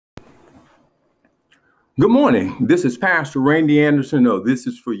Good morning. This is Pastor Randy Anderson of This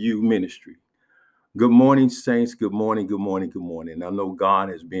Is For You Ministry. Good morning, saints. Good morning, good morning, good morning. I know God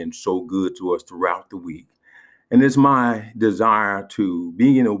has been so good to us throughout the week. And it's my desire to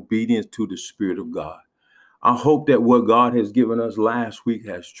be in obedience to the Spirit of God. I hope that what God has given us last week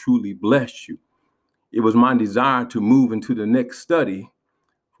has truly blessed you. It was my desire to move into the next study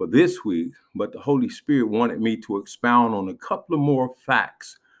for this week, but the Holy Spirit wanted me to expound on a couple of more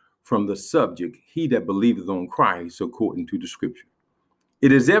facts from the subject, he that believeth on Christ, according to the scripture.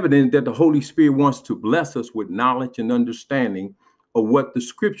 It is evident that the Holy Spirit wants to bless us with knowledge and understanding of what the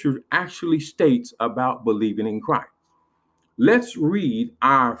scripture actually states about believing in Christ. Let's read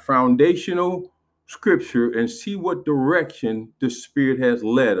our foundational scripture and see what direction the Spirit has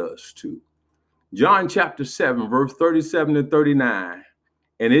led us to. John chapter 7, verse 37 and 39.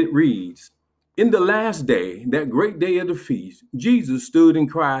 And it reads, "In the last day, that great day of the feast, Jesus stood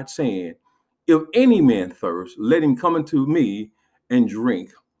and cried, saying, If any man thirst, let him come unto me and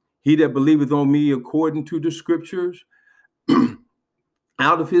drink. He that believeth on me according to the scriptures,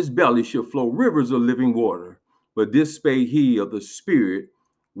 out of his belly shall flow rivers of living water. But this spake he of the Spirit,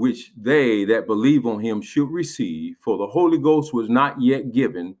 which they that believe on him should receive. For the Holy Ghost was not yet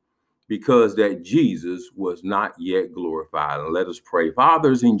given, because that Jesus was not yet glorified." And let us pray.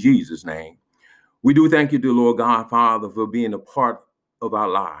 Fathers, in Jesus' name, we do thank you, dear Lord God, Father, for being a part of our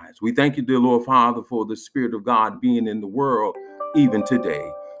lives. We thank you, dear Lord Father, for the Spirit of God being in the world even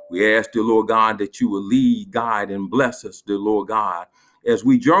today. We ask, dear Lord God, that you will lead, guide, and bless us, dear Lord God, as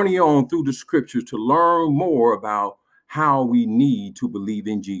we journey on through the scriptures to learn more about how we need to believe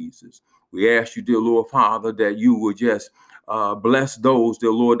in Jesus. We ask you, dear Lord Father, that you would just bless those,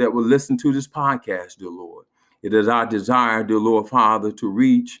 dear Lord, that will listen to this podcast, dear Lord. It is our desire, dear Lord Father, to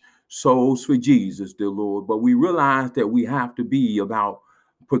reach souls for Jesus, dear Lord. But we realize that we have to be about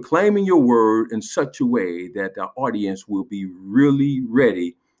proclaiming your word in such a way that the audience will be really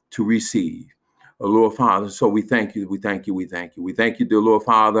ready to receive. Lord Father, so we thank you, we thank you, we thank you. We thank you, dear Lord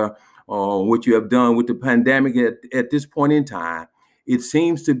Father, on what you have done with the pandemic at this point in time. It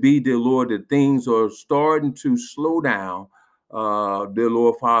seems to be, dear Lord, that things are starting to slow down, dear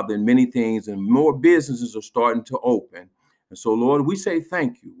Lord Father, in many things, and more businesses are starting to open. And so, Lord, we say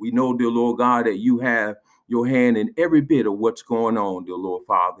thank you. We know, dear Lord God, that you have your hand in every bit of what's going on, dear Lord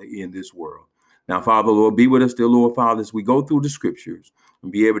Father, in this world. Now, Father, Lord, be with us, dear Lord Father, as we go through the scriptures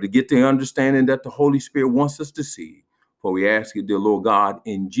and be able to get the understanding that the Holy Spirit wants us to see. For we ask you, dear Lord God,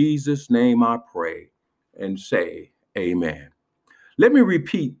 in Jesus' name I pray and say amen. Let me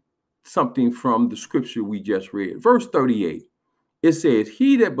repeat something from the scripture we just read. Verse 38, it says,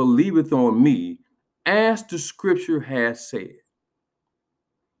 "He that believeth on me, as the scripture has said."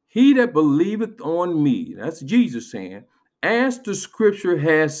 He that believeth on me, that's Jesus saying, as the scripture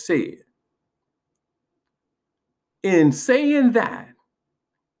has said. In saying that,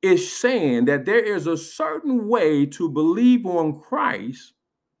 it's saying that there is a certain way to believe on Christ,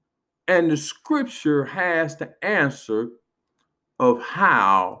 and the scripture has the answer of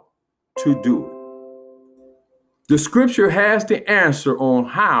how to do it. The scripture has the answer on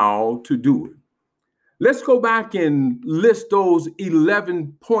how to do it. Let's go back and list those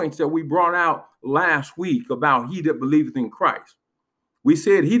 11 points that we brought out last week about he that believeth in Christ. We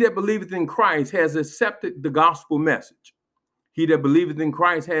said he that believeth in Christ has accepted the gospel message. He that believeth in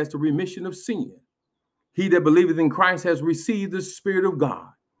Christ has the remission of sin. He that believeth in Christ has received the Spirit of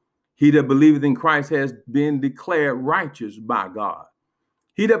God. He that believeth in Christ has been declared righteous by God.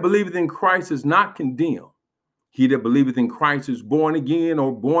 He that believeth in Christ is not condemned. He that believeth in Christ is born again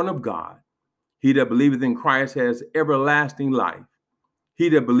or born of God. He that believeth in Christ has everlasting life. He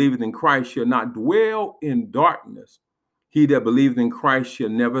that believeth in Christ shall not dwell in darkness. He that believeth in Christ shall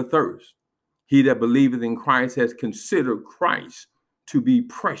never thirst. He that believeth in Christ has considered Christ to be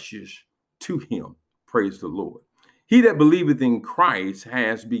precious to him. Praise the Lord. He that believeth in Christ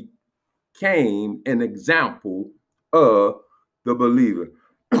has became an example of the believer.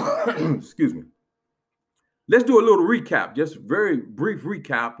 Excuse me. Let's do a little recap, just very brief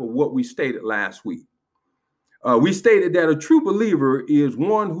recap of what we stated last week. We stated that a true believer is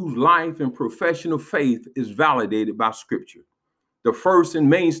one whose life and profession of faith is validated by Scripture. The first and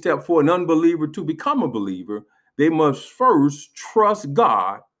main step for an unbeliever to become a believer, they must first trust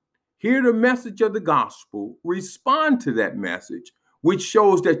God, hear the message of the gospel, respond to that message, which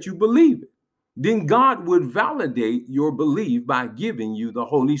shows that you believe it. Then God would validate your belief by giving you the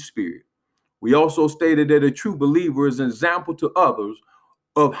Holy Spirit. We also stated that a true believer is an example to others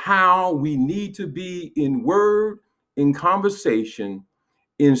of how we need to be in word, in conversation,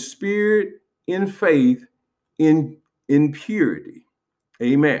 in spirit, in faith, in purity.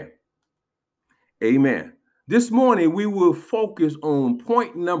 Amen. Amen. This morning, we will focus on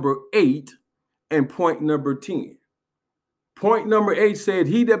point number 8 and point number 10. Point number 8 said,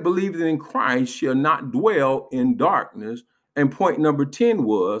 he that believeth in Christ shall not dwell in darkness. And point number 10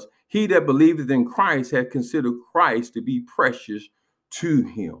 was, he that believeth in Christ hath considered Christ to be precious to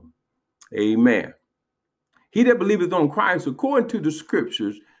him. Amen. He that believeth on Christ, according to the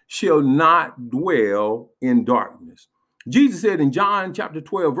scriptures, shall not dwell in darkness. Jesus said in John chapter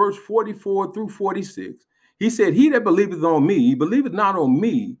 12, verse 44 through 46, he said, he that believeth on me, believeth not on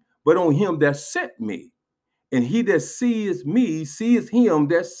me, but on him that sent me. And he that seeth me, seeth him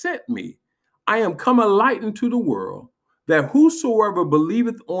that sent me. I am come a light into the world, that whosoever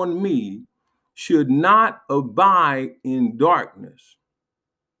believeth on me should not abide in darkness.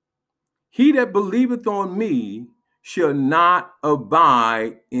 He that believeth on me shall not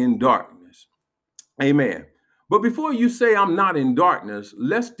abide in darkness. Amen. But before you say I'm not in darkness,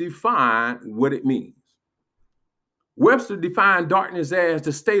 let's define what it means. Webster defined darkness as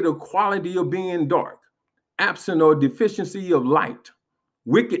the state or quality of being dark, absent or deficiency of light,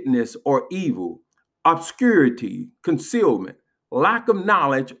 wickedness or evil, obscurity, concealment, lack of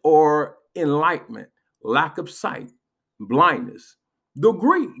knowledge or enlightenment, lack of sight, blindness. The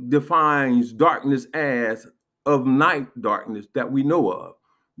Greek defines darkness as of night darkness that we know of,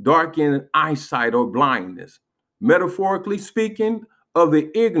 darkened eyesight or blindness. Metaphorically speaking, of the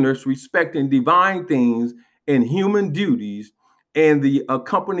ignorance respecting divine things and human duties, and the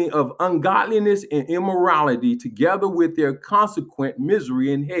accompany of ungodliness and immorality, together with their consequent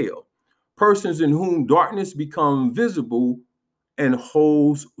misery in hell. Persons in whom darkness becomes visible and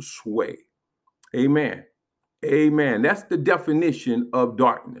holds sway. Amen. Amen. That's the definition of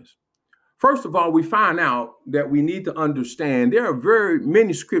darkness. First of all, we find out that we need to understand there are very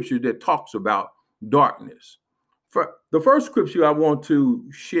many scriptures that talks about darkness. For the first scripture I want to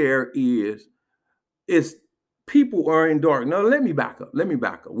share is people are in darkness. Now, let me back up.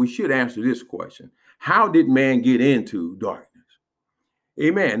 We should answer this question. How did man get into darkness?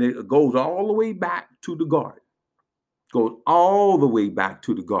 Amen. It goes all the way back to the garden.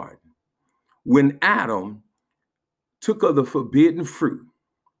 When Adam took of the forbidden fruit,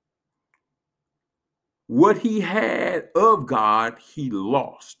 what he had of God, he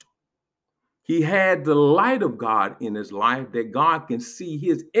lost. He had the light of God in his life that God can see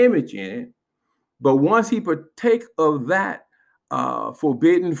his image in. But once he partake of that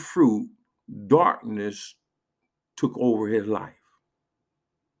forbidden fruit, darkness took over his life.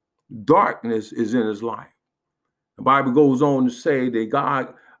 Darkness is in his life. The Bible goes on to say that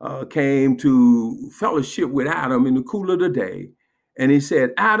God came to fellowship with Adam in the cool of the day. And he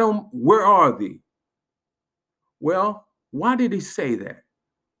said, Adam, where are thee? Well, why did he say that?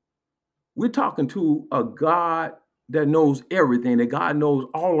 We're talking to a God that knows everything, that God knows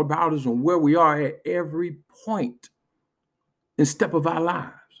all about us and where we are at every point and step of our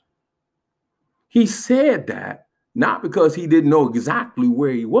lives. He said that not because he didn't know exactly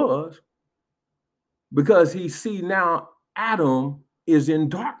where he was, because he see now Adam is in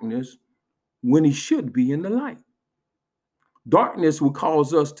darkness when he should be in the light. Darkness will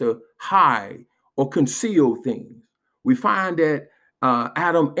cause us to hide or conceal things. We find that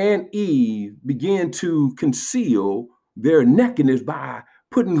Adam and Eve began to conceal their nakedness by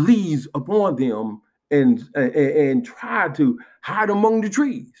putting leaves upon them and try to hide among the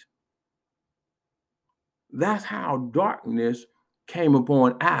trees. That's how darkness came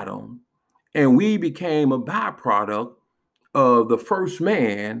upon Adam, and we became a byproduct of the first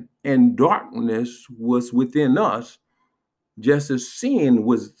man, and darkness was within us, just as sin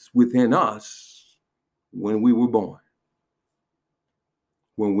was within us when we were born.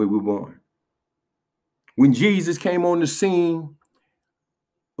 When Jesus came on the scene,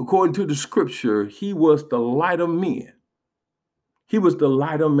 according to the scripture, he was the light of men. He was the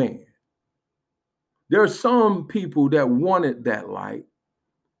light of man. There are some people that wanted that light.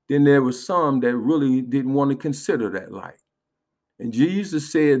 Then there were some that really didn't want to consider that light. And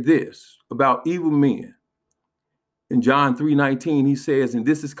Jesus said this about evil men. In John 3:19, he says, and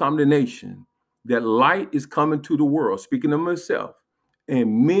this is condemnation, that light is coming to the world, speaking of himself.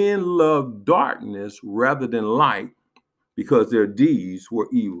 And men love darkness rather than light because their deeds were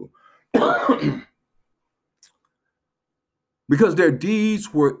evil. Because their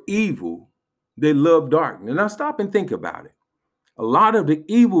deeds were evil, they love darkness. Now stop and think about it. A lot of the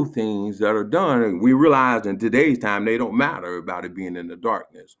evil things that are done, and we realize in today's time, they don't matter about it being in the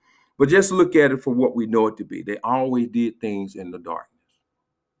darkness. But just look at it for what we know it to be. They always did things in the darkness.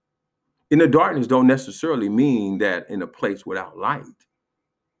 In the darkness don't necessarily mean that in a place without light.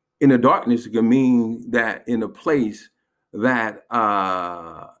 In the darkness, it can mean that in a place that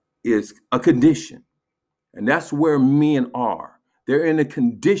is a condition. And that's where men are. They're in a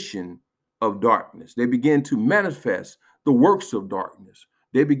condition of darkness. They begin to manifest the works of darkness.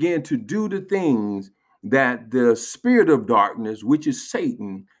 They begin to do the things that the spirit of darkness, which is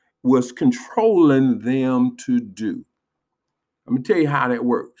Satan, was controlling them to do. Let me tell you how that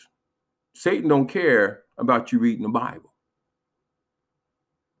works. Satan don't care about you reading the Bible.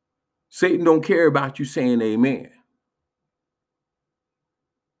 Satan don't care about you saying amen.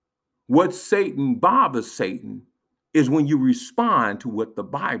 What Satan bothers Satan is when you respond to what the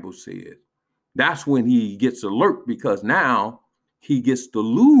Bible says. That's when he gets alert, because now he gets to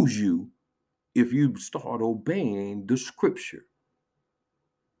lose you if you start obeying the scripture.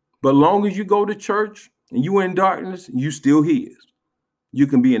 But long as you go to church and you in darkness, you still his. You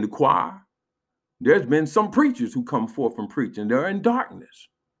can be in the choir. There's been some preachers who come forth from preaching. They're in darkness.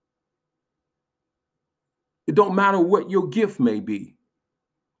 It don't matter what your gift may be.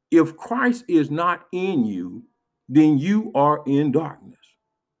 If Christ is not in you, then you are in darkness.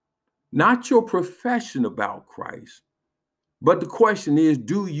 Not your profession about Christ, but the question is,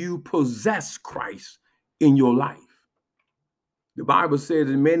 do you possess Christ in your life? The Bible says,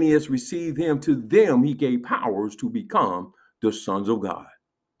 as many as received him, to them he gave powers to become the sons of God.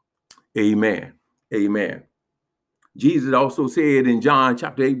 Amen. Amen. Jesus also said in John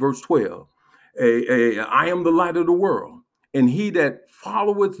chapter 8, verse 12, I am the light of the world, and he that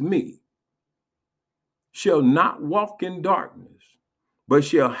followeth me shall not walk in darkness, but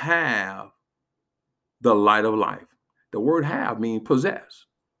shall have the light of life. The word have means possess.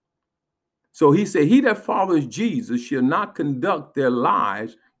 So he said, he that follows Jesus shall not conduct their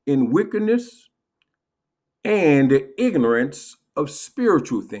lives in wickedness and the ignorance of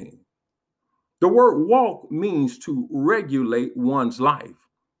spiritual things. The word walk means to regulate one's life,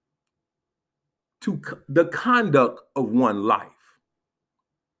 to the conduct of one life.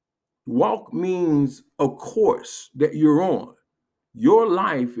 Walk means a course that you're on. Your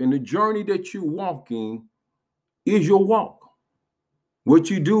life and the journey that you're walking is your walk. What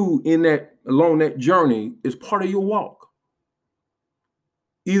you do along that journey is part of your walk.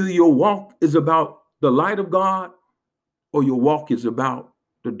 Either your walk is about the light of God, or your walk is about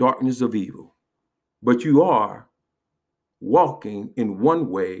the darkness of evil. But you are walking in one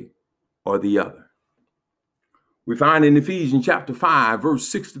way or the other. We find in Ephesians chapter 5, verse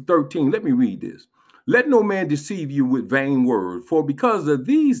 6 to 13. Let me read this. Let no man deceive you with vain words, for because of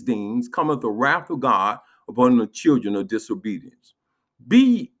these things cometh the wrath of God upon the children of disobedience.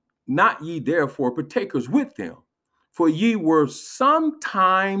 Be not ye therefore partakers with them, for ye were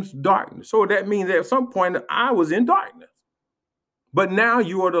sometimes darkness. So that means at some point I was in darkness. But now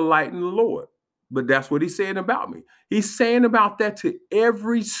you are the light in the Lord. But that's what he's saying about me. He's saying about that to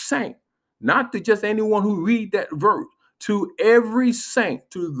every saint, not to just anyone who read that verse. To every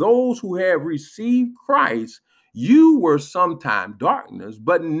saint, to those who have received Christ, you were sometime darkness,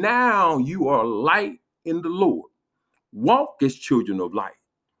 but now you are light in the Lord. Walk as children of light.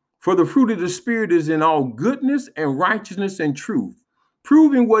 For the fruit of the Spirit is in all goodness and righteousness and truth,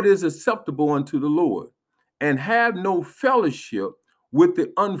 proving what is acceptable unto the Lord, and have no fellowship with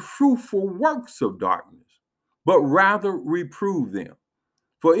the unfruitful works of darkness, but rather reprove them.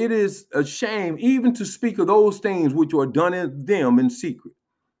 For it is a shame even to speak of those things which are done in them in secret.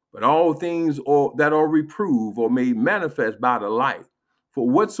 But all things that are reproved are made manifest by the light. For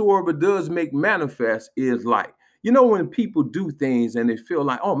whatsoever does make manifest is light. You know, when people do things and they feel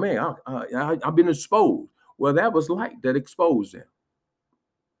like, oh man, I've been exposed. Well, that was light that exposed them.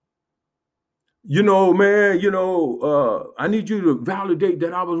 You know, man, I need you to validate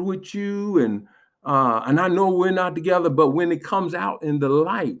that I was with you, and I know we're not together, but when it comes out in the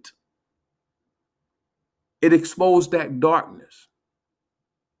light, it exposed that darkness.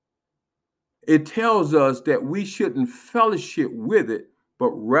 It tells us that we shouldn't fellowship with it, but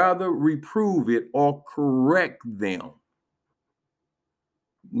rather reprove it or correct them.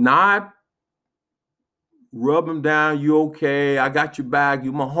 Not rub them down, you okay, I got your back,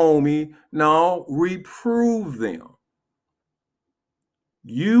 you my homie. No, reprove them.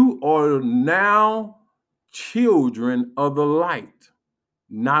 You are now children of the light,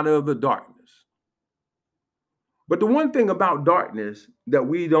 not of the darkness. But the one thing about darkness that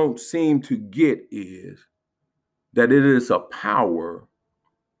we don't seem to get is that it is a power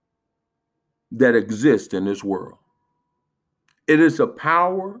that exists in this world. It is a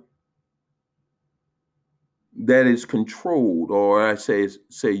power that is controlled, or I say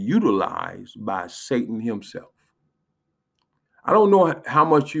utilized by Satan himself. I don't know how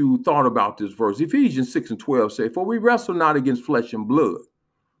much you thought about this verse. Ephesians 6 and 12 say, for we wrestle not against flesh and blood,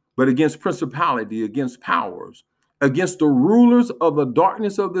 but against principality, against powers, against the rulers of the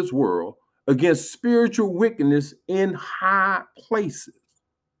darkness of this world, against spiritual wickedness in high places.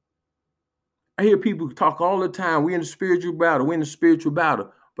 I hear people talk all the time, we're in the spiritual battle, we're in the spiritual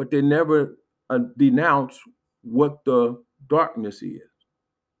battle, but they never denounce what the darkness is.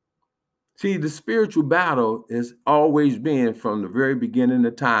 See, the spiritual battle has always been from the very beginning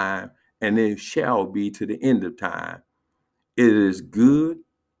of time, and it shall be to the end of time. It is good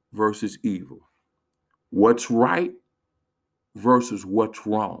versus evil. What's right versus what's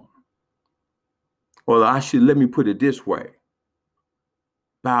wrong. Or let me put it this way.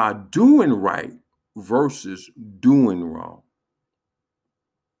 By doing right versus doing wrong.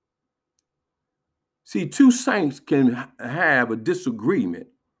 See, two saints can have a disagreement,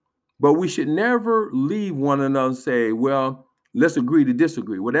 but we should never leave one another and say, well, let's agree to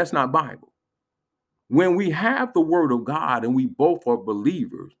disagree. Well, that's not Bible. When we have the word of God and we both are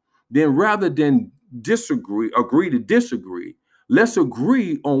believers, then rather than agree to disagree, let's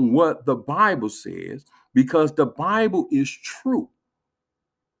agree on what the Bible says, because the Bible is true.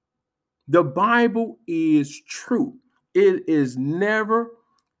 The Bible is true. It is never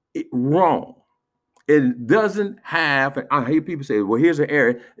wrong. It doesn't have, I hear people say, well, here's an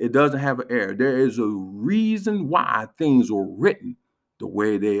error. It doesn't have an error. There is a reason why things are written the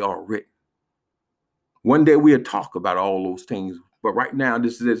way they are written. One day we'll talk about all those things, but right now,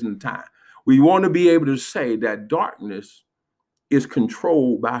 this isn't the time. We want to be able to say that darkness is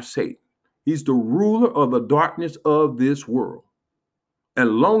controlled by Satan. He's the ruler of the darkness of this world. As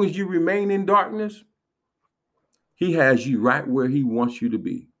long as you remain in darkness, he has you right where he wants you to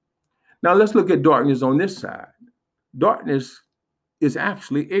be. Now let's look at darkness on this side. Darkness is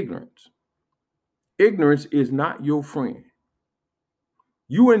actually ignorance. Ignorance is not your friend.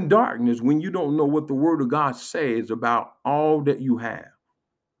 You're in darkness when you don't know what the word of God says about all that you have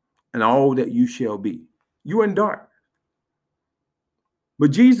and all that you shall be. You're in darkness.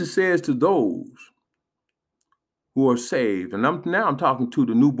 But Jesus says to those who are saved, and I'm talking to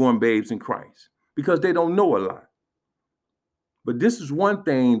the newborn babes in Christ, because they don't know a lot. But this is one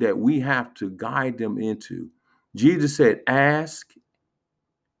thing that we have to guide them into. Jesus said, ask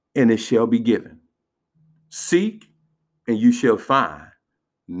and it shall be given. Seek and you shall find.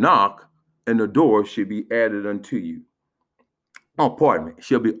 Knock and the door shall be added unto you. Oh, pardon me,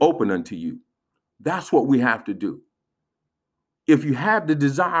 shall be open unto you. That's what we have to do. If you have the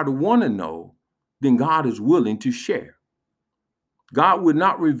desire to want to know, then God is willing to share. God would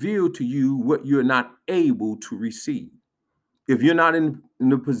not reveal to you what you're not able to receive. If you're not in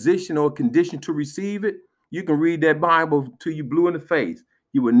the position or condition to receive it, you can read that Bible till you blue in the face.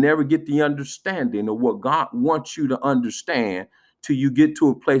 You will never get the understanding of what God wants you to understand till you get to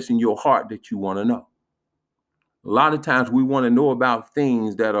a place in your heart that you want to know. A lot of times we want to know about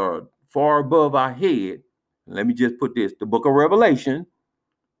things that are far above our head. Let me just put this, the book of Revelation,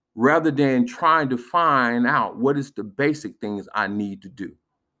 rather than trying to find out what is the basic things I need to do.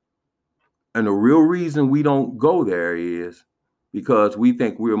 And the real reason we don't go there is because we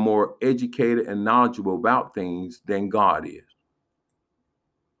think we're more educated and knowledgeable about things than God is.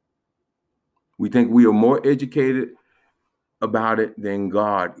 We think we are more educated about it than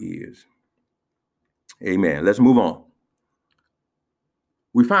God is. Amen. Let's move on.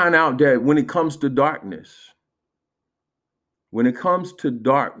 We find out that when it comes to darkness,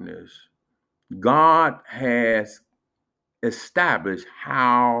 God has established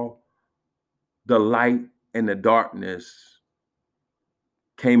how the light and the darkness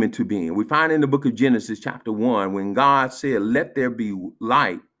came into being. We find in the book of Genesis chapter 1, when God said, let there be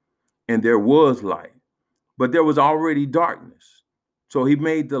light, and there was light, but there was already darkness. So he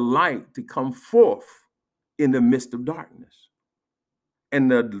made the light to come forth in the midst of darkness. And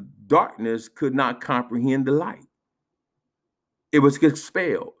the darkness could not comprehend the light. It was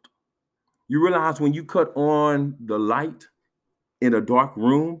expelled. You realize when you cut on the light in a dark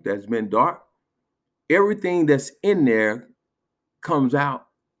room that's been dark, everything that's in there comes out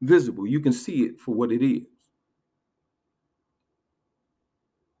visible. You can see it for what it is.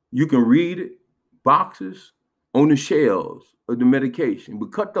 You can read it, boxes on the shelves of the medication,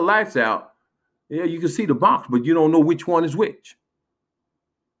 but cut the lights out. Yeah, you can see the box, but you don't know which one is which.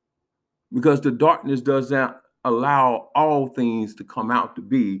 Because the darkness does not allow all things to come out to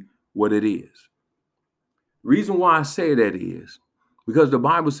be what it is. Reason why I say that is because the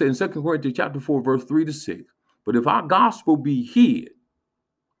Bible said in 2 Corinthians chapter 4, verse 3-6, but if our gospel be hid,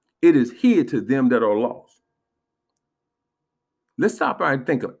 it is hid to them that are lost. Let's stop right and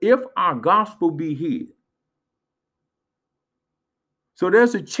think of, if our gospel be hid. So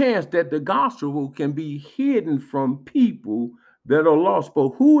there's a chance that the gospel can be hidden from people that are lost. But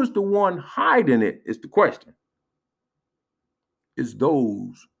who is the one hiding it is the question. is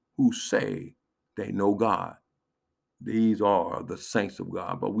those who say they know God. These are the saints of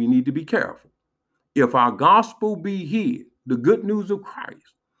God, but we need to be careful. If our gospel be hid, the good news of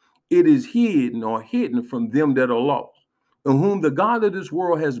Christ, it is hidden from them that are lost, in whom the God of this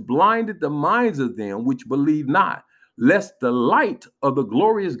world has blinded the minds of them which believe not, lest the light of the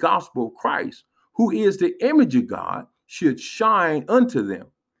glorious gospel of Christ, who is the image of God, should shine unto them.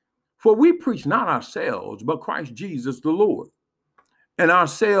 For we preach not ourselves, but Christ Jesus the Lord, and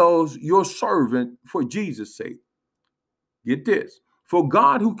ourselves your servant for Jesus' sake. Get this. For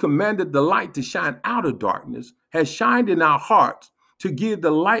God, who commanded the light to shine out of darkness, has shined in our hearts to give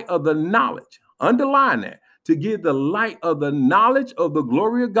the light of the knowledge, underline that, to give the light of the knowledge of the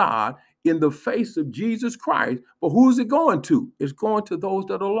glory of God in the face of Jesus Christ. But who is it going to? It's going to those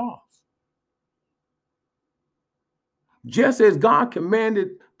that are lost. Just as God commanded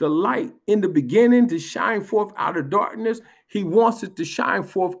the light in the beginning to shine forth out of darkness, he wants it to shine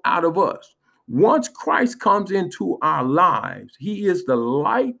forth out of us. Once Christ comes into our lives, he is the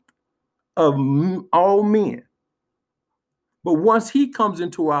light of all men. But once he comes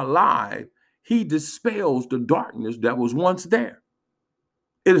into our life, he dispels the darkness that was once there.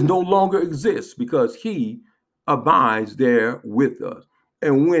 It no longer exists because he abides there with us.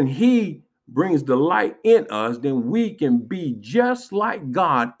 And when he brings the light in us, then we can be just like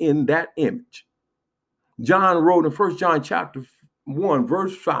God in that image. John wrote in 1 John chapter 1,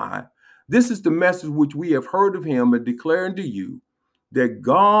 verse 5, this is the message which we have heard of him and declare unto you, that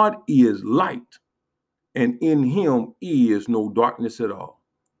God is light, and in him is no darkness at all.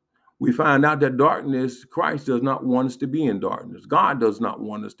 We find out that darkness, Christ does not want us to be in darkness. God does not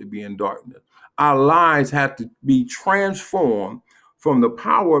want us to be in darkness. Our lives have to be transformed from the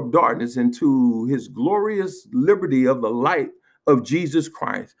power of darkness into his glorious liberty of the light of Jesus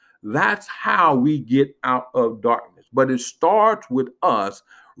Christ. That's how we get out of darkness. But it starts with us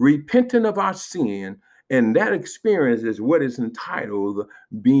repenting of our sin, and that experience is what is entitled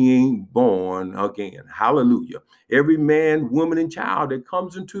being born again. Hallelujah. Every man, woman, and child that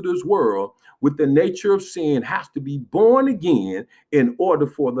comes into this world with the nature of sin has to be born again in order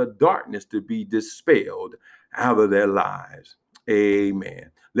for the darkness to be dispelled out of their lives. Amen.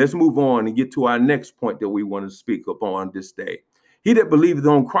 Let's move on and get to our next point that we want to speak upon this day. He that believeth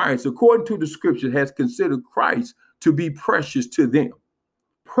on Christ, according to the scripture, has considered Christ to be precious to them.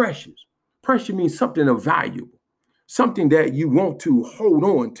 Precious. Precious means something of value, something that you want to hold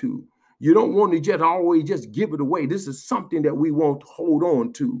on to. You don't want to just always just give it away. This is something that we want to hold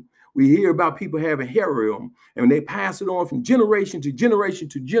on to. We hear about people having heirloom, and they pass it on from generation to generation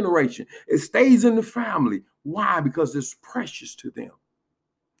to generation. It stays in the family. Why? Because it's precious to them.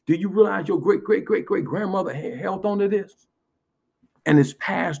 Do you realize your great-great-great-great-grandmother held on to this? And it's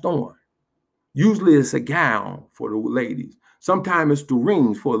passed on. Usually it's a gown for the ladies. Sometimes it's the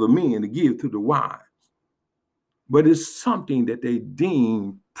rings for the men to give to the wives. But it's something that they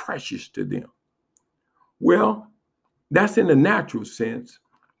deem precious to them. Well, that's in the natural sense.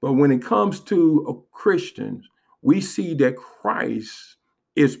 But when it comes to Christians, we see that Christ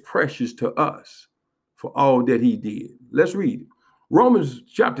is precious to us for all that he did. Let's read it. Romans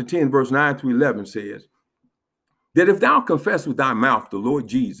chapter 10, verse 9 to 11 says, that if thou confess with thy mouth the Lord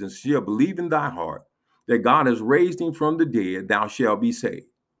Jesus, shalt believe in thy heart that God has raised him from the dead, thou shalt be saved.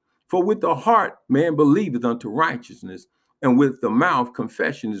 For with the heart man believeth unto righteousness, and with the mouth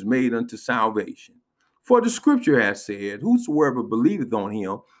confession is made unto salvation. For the scripture has said, whosoever believeth on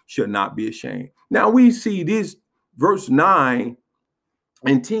him shall not be ashamed. Now we see this verse 9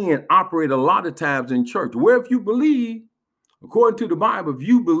 and 10 operate a lot of times in church, where if you believe, according to the Bible, if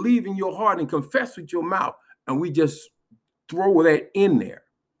you believe in your heart and confess with your mouth, and we just throw that in there,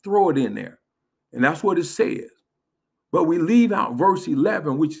 throw it in there. And that's what it says. But we leave out verse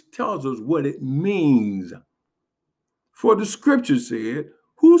 11, which tells us what it means. For the scripture said,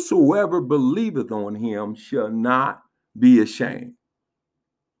 whosoever believeth on him shall not be ashamed.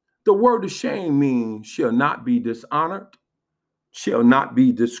 The word ashamed means shall not be dishonored, shall not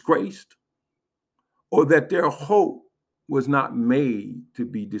be disgraced, or that their hope was not made to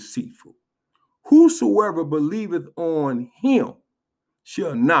be deceitful. Whosoever believeth on him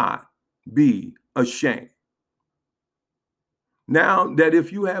shall not be ashamed. Now that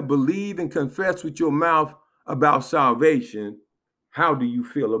if you have believed and confessed with your mouth about salvation, how do you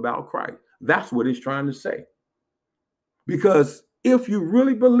feel about Christ? That's what it's trying to say. Because if you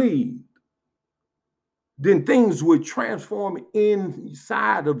really believe, then things would transform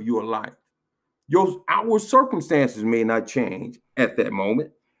inside of your life. Your outward circumstances may not change at that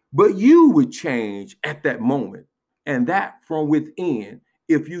moment, but you would change at that moment. And that from within,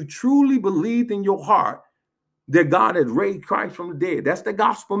 if you truly believed in your heart that God has raised Christ from the dead. That's the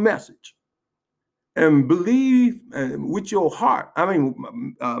gospel message. And believe with your heart,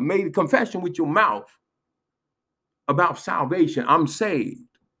 made a confession with your mouth about salvation. I'm saved.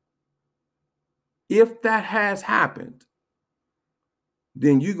 If that has happened,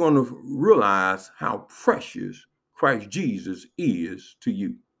 then you're going to realize how precious Christ Jesus is to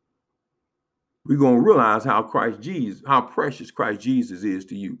you. We're going to realize how precious Christ Jesus is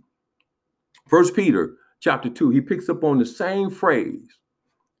to you. 1 Peter chapter 2, he picks up on the same phrase,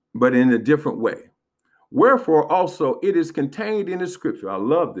 but in a different way. Wherefore also it is contained in the scripture. I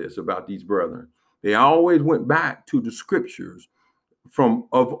love this about these brethren. They always went back to the scriptures from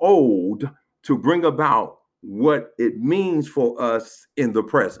of old to bring about what it means for us in the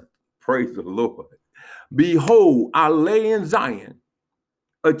present. Praise the Lord. Behold, I lay in Zion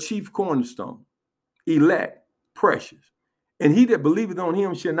a chief cornerstone, elect, precious, and he that believeth on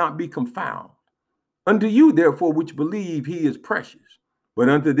him shall not be confounded. Unto you, therefore, which believe, he is precious. But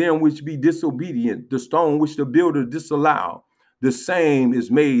unto them which be disobedient, the stone which the builder disallowed, the same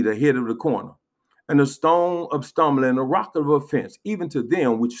is made a head of the corner, and a stone of stumbling, and a rock of offense, even to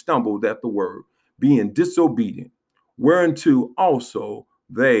them which stumbled at the word, being disobedient, whereunto also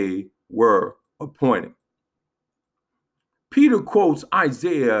they were appointed. Peter quotes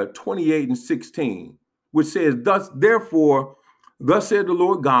Isaiah 28:16, which says, thus said the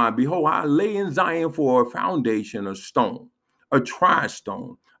Lord God, behold, I lay in Zion for a foundation, a stone, a tried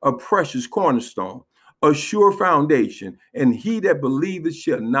stone, a precious cornerstone, a sure foundation, and he that believeth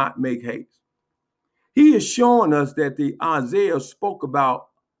shall not make haste. He is showing us that the Isaiah spoke about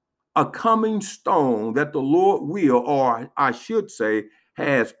a coming stone that the Lord will, or I should say,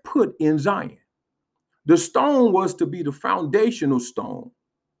 has put in Zion. The stone was to be the foundational stone,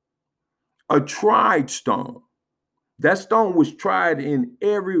 a tried stone. That stone was tried in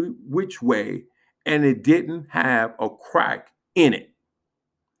every which way, and it didn't have a crack in it.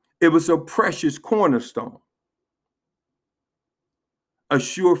 It was a precious cornerstone, a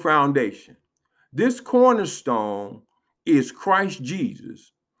sure foundation. This cornerstone is Christ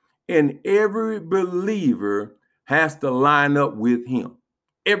Jesus, and every believer has to line up with him.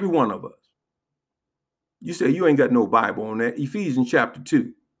 Every one of us. You say you ain't got no Bible on that. Ephesians chapter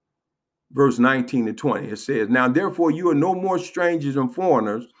 2. Verse 19 and 20, it says, now therefore you are no more strangers and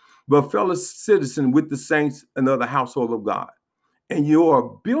foreigners, but fellow citizens with the saints and of the household of God. And you are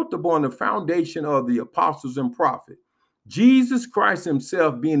built upon the foundation of the apostles and prophets, Jesus Christ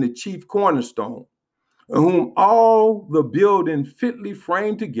himself being the chief cornerstone, in whom all the building fitly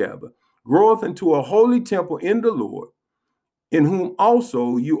framed together groweth into a holy temple in the Lord, in whom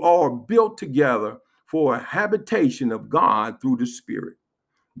also you are built together for a habitation of God through the Spirit.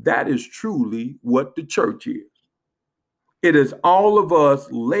 That is truly what the church is. It is all of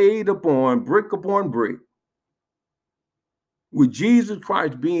us laid upon brick, with Jesus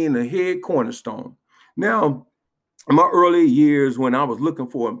Christ being the head cornerstone. Now, in my early years when I was looking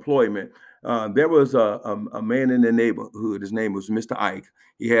for employment, there was a man in the neighborhood. His name was Mr. Ike.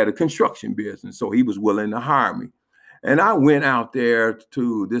 He had a construction business, so he was willing to hire me. And I went out there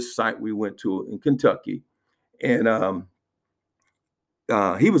to this site we went to in Kentucky, and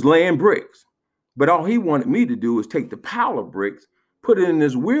he was laying bricks, but all he wanted me to do was take the pile of bricks, put it in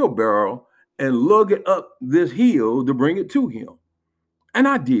this wheelbarrow, and lug it up this hill to bring it to him. And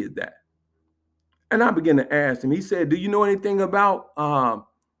I did that. And I began to ask him. He said, do you know anything about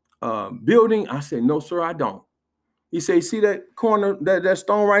building? I said, no, sir, I don't. He said, see that corner, that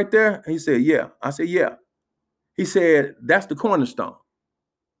stone right there? He said, yeah. I said, yeah. He said, that's the cornerstone.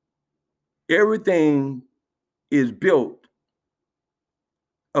 Everything is built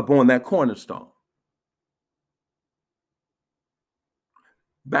upon that cornerstone.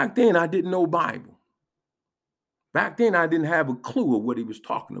 Back then, I didn't know Bible. Back then, I didn't have a clue of what he was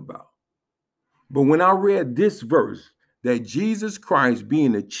talking about. But when I read this verse, that Jesus Christ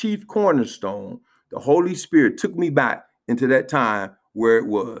being the chief cornerstone, the Holy Spirit took me back into that time where it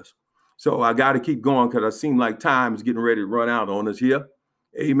was. So I got to keep going because I seem like time is getting ready to run out on us here.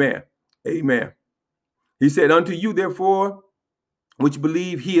 Amen. Amen. He said, unto you, therefore, which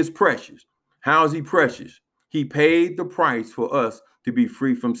believe he is precious. How is he precious? He paid the price for us to be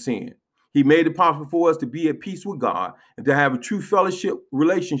free from sin. He made it possible for us to be at peace with God and to have a true fellowship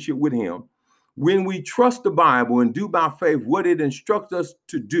relationship with him. When we trust the Bible and do by faith what it instructs us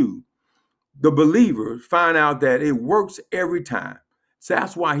to do, the believers find out that it works every time. So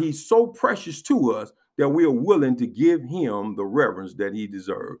that's why he's so precious to us that we are willing to give him the reverence that he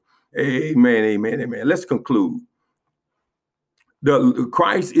deserves. Amen, amen, amen. Let's conclude.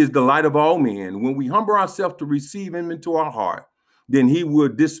 Christ is the light of all men. When we humble ourselves to receive him into our heart, then he will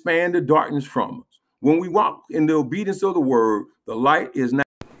disband the darkness from us. When we walk in the obedience of the word, the light is now.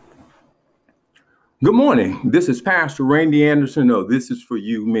 Good morning. This is Pastor Randy Anderson of This Is For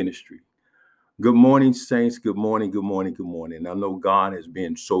You Ministry. Good morning, saints. Good morning, good morning, good morning. I know God has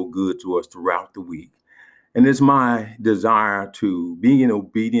been so good to us throughout the week. And it's my desire to be in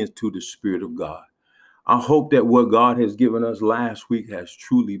obedience to the Spirit of God. I hope that what God has given us last week has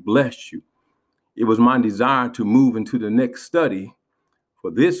truly blessed you. It was my desire to move into the next study for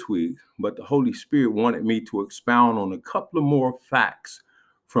this week, but the Holy Spirit wanted me to expound on a couple of more facts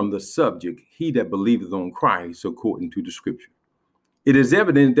from the subject, he that believeth on Christ according to the scripture. It is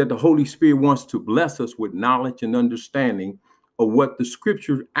evident that the Holy Spirit wants to bless us with knowledge and understanding of what the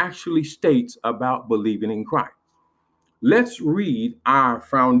scripture actually states about believing in Christ. Let's read our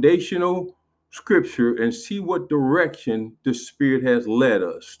foundational scripture and see what direction the Spirit has led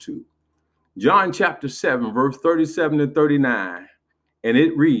us to. John chapter 7, verse 37 and 39. And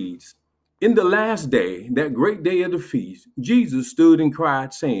it reads, "In the last day, that great day of the feast, Jesus stood and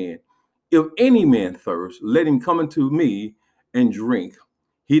cried, saying, If any man thirst, let him come unto me and drink.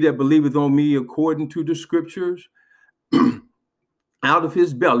 He that believeth on me according to the scriptures, out of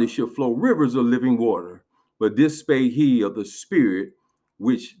his belly shall flow rivers of living water. But this spake he of the Spirit,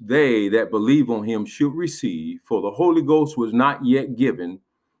 which they that believe on him should receive, for the Holy Ghost was not yet given,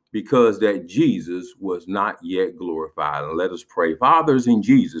 because that Jesus was not yet glorified." And let us pray. Fathers, in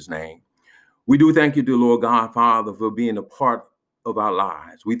Jesus' name, we do thank you, dear Lord God, Father, for being a part of our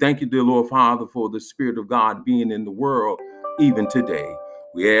lives. We thank you, dear Lord Father, for the Spirit of God being in the world even today.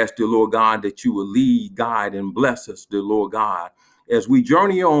 We ask, dear Lord God, that you will lead, guide, and bless us, dear Lord God, as we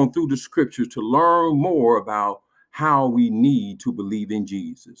journey on through the scriptures to learn more about how we need to believe in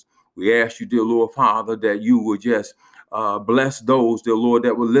Jesus. We ask you, dear Lord Father, that you will just bless those, dear Lord,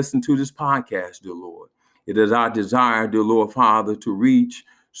 that will listen to this podcast, dear Lord. It is our desire, dear Lord Father, to reach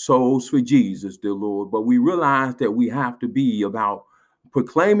souls for Jesus, dear Lord. But we realize that we have to be about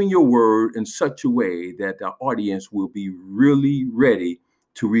proclaiming your word in such a way that the audience will be really ready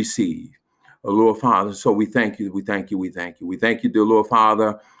to receive. Lord Father, so we thank you, we thank you, we thank you. We thank you, dear Lord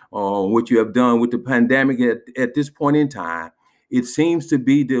Father, on what you have done with the pandemic at this point in time. It seems to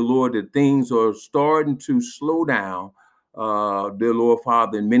be, dear Lord, that things are starting to slow down, dear Lord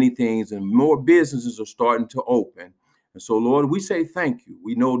Father, in many things, and more businesses are starting to open. And so, Lord, we say thank you.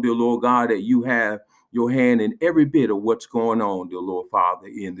 We know, dear Lord God, that you have your hand in every bit of what's going on, dear Lord Father,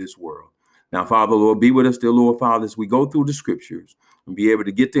 in this world. Now, Father, Lord, be with us, dear Lord Father, as we go through the scriptures and be able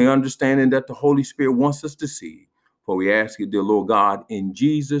to get the understanding that the Holy Spirit wants us to see. For we ask you, dear Lord God, in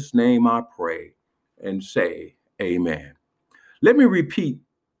Jesus' name I pray and say amen. Let me repeat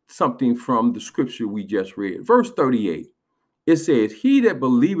something from the scripture we just read. Verse 38, it says, "He that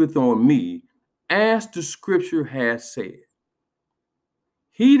believeth on me, as the scripture has said."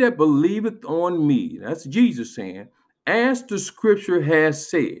 He that believeth on me, that's Jesus saying, as the scripture has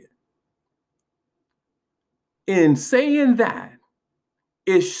said. In saying that,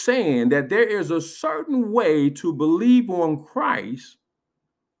 it's saying that there is a certain way to believe on Christ,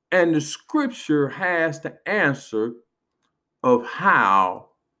 and the scripture has the answer of how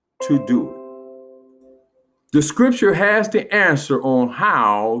to do it. The scripture has the answer on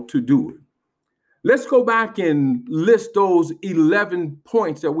how to do it. Let's go back and list those 11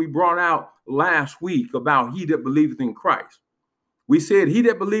 points that we brought out last week about he that believeth in Christ. We said he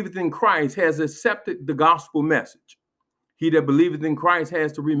that believeth in Christ has accepted the gospel message. He that believeth in Christ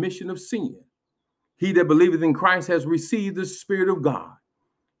has the remission of sin. He that believeth in Christ has received the Spirit of God.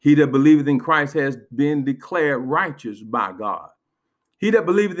 He that believeth in Christ has been declared righteous by God. He that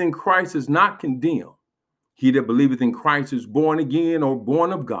believeth in Christ is not condemned. He that believeth in Christ is born again or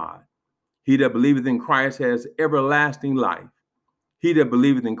born of God. He that believeth in Christ has everlasting life. He that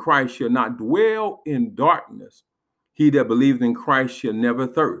believeth in Christ shall not dwell in darkness. He that believeth in Christ shall never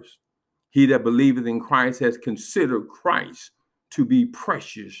thirst. He that believeth in Christ has considered Christ to be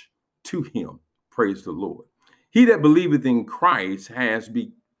precious to him. Praise the Lord. He that believeth in Christ has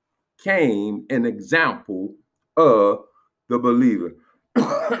became an example of the believer.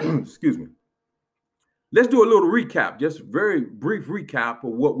 Excuse me. Let's do a little recap, just a very brief recap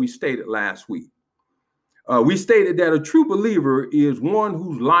of what we stated last week. We stated that a true believer is one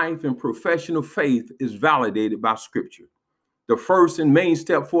whose life and profession of faith is validated by Scripture. The first and main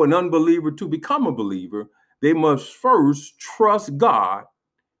step for an unbeliever to become a believer, they must first trust God,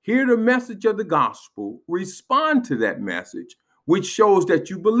 hear the message of the gospel, respond to that message, which shows that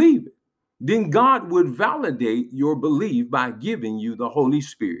you believe it. Then God would validate your belief by giving you the Holy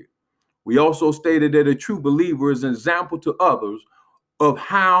Spirit. We also stated that a true believer is an example to others of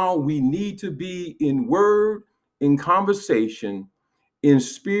how we need to be in word, in conversation, in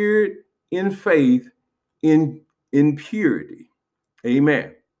spirit, in faith, in purity.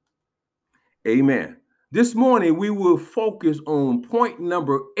 Amen. Amen. This morning, we will focus on point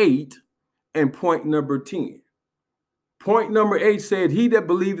number 8 and point number 10. Point number 8 said, he that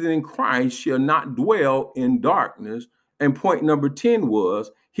believeth in Christ shall not dwell in darkness. And point number 10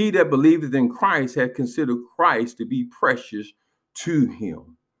 was, he that believeth in Christ hath considered Christ to be precious to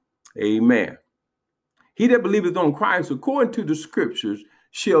him. Amen. He that believeth on Christ, according to the scriptures,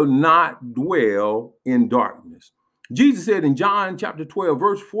 shall not dwell in darkness. Jesus said in John chapter 12,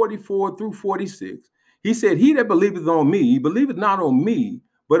 verse 44 through 46, he said, he that believeth on me, believeth not on me,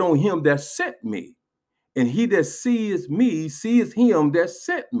 but on him that sent me. And he that seeth me, seeth him that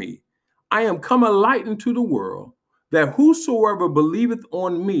sent me. I am come a light into the world, that whosoever believeth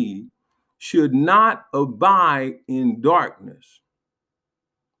on me should not abide in darkness.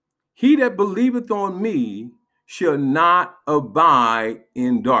 He that believeth on me shall not abide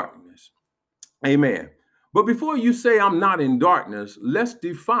in darkness. Amen. But before you say I'm not in darkness, let's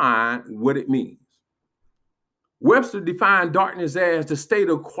define what it means. Webster defined darkness as the state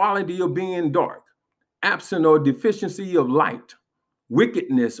or quality of being dark, absent or deficiency of light,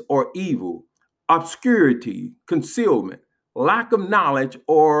 wickedness or evil, obscurity, concealment, lack of knowledge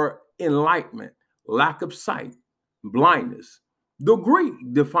or enlightenment, lack of sight, blindness. The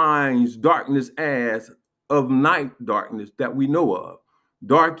Greek defines darkness as of night darkness that we know of,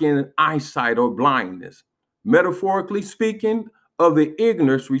 darkened eyesight or blindness. Metaphorically speaking, of the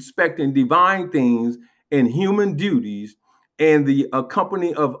ignorance respecting divine things and human duties, and the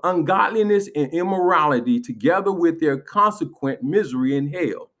accompany of ungodliness and immorality, together with their consequent misery in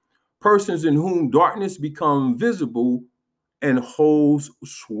hell. Persons in whom darkness becomes visible and holds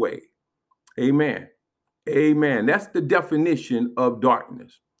sway. Amen. Amen. That's the definition of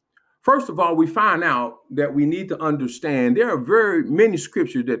darkness. First of all, we find out that we need to understand there are very many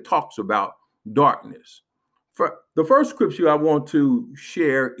scriptures that talks about darkness. For the first scripture I want to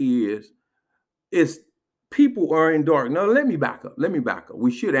share is people are in darkness. Now, let me back up.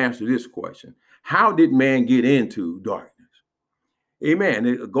 We should answer this question. How did man get into darkness? Amen.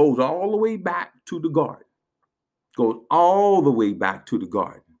 It goes all the way back to the garden.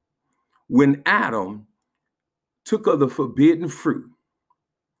 When Adam took of the forbidden fruit,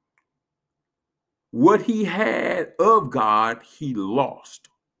 what he had of God, he lost.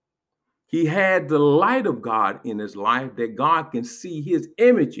 He had the light of God in his life that God can see his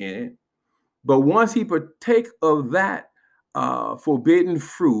image in it. But once he partake of that forbidden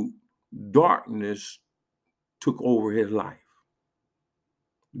fruit, darkness took over his life.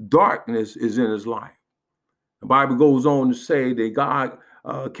 Darkness is in his life. The Bible goes on to say that God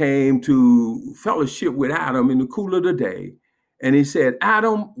came to fellowship with Adam in the cool of the day. And he said,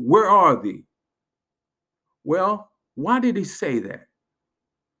 Adam, where are thee? Well, why did he say that?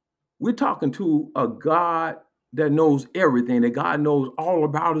 We're talking to a God that knows everything, that God knows all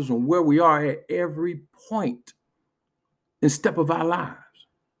about us and where we are at every point and step of our lives.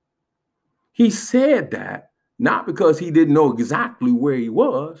 He said that not because he didn't know exactly where he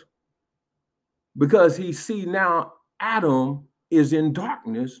was, because he see now Adam is in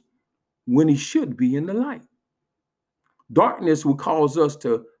darkness when he should be in the light. Darkness will cause us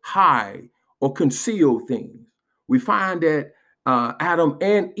to hide or conceal things. We find that Adam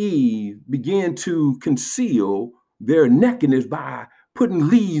and Eve began to conceal their nakedness by putting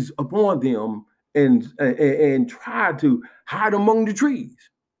leaves upon them and try to hide among the trees.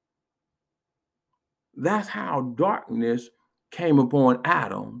 That's how darkness came upon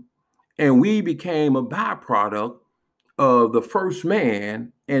Adam, and we became a byproduct of the first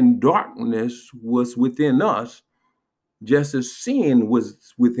man, and darkness was within us, just as sin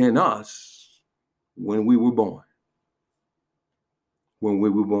was within us when we were born.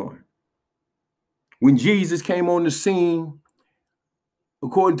 When Jesus came on the scene,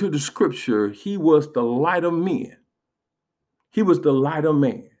 according to the scripture, he was the light of men. He was the light of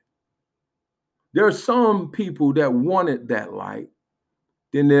man. There are some people that wanted that light.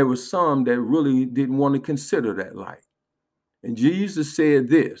 Then there were some that really didn't want to consider that light. And Jesus said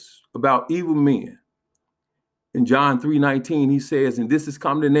this about evil men. In John 3:19, he says, and this is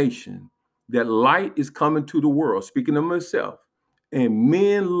condemnation, that light is coming to the world, speaking of himself. And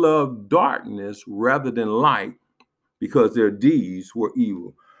men love darkness rather than light because their deeds were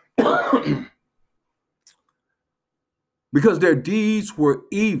evil. Because their deeds were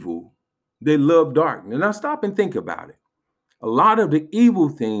evil, they love darkness. Now stop and think about it. A lot of the evil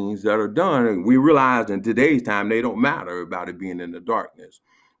things that are done, and we realize in today's time, they don't matter about it being in the darkness.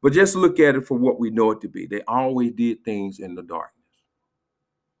 But just look at it for what we know it to be. They always did things in the darkness.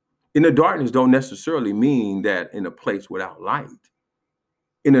 In the darkness don't necessarily mean that in a place without light.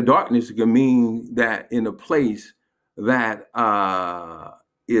 In the darkness, it can mean that in a place that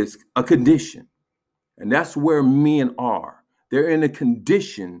is a condition. And that's where men are. They're in a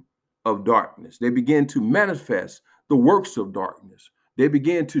condition of darkness. They begin to manifest the works of darkness. They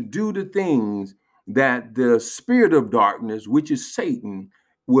begin to do the things that the spirit of darkness, which is Satan,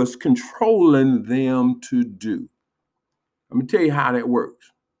 was controlling them to do. Let me tell you how that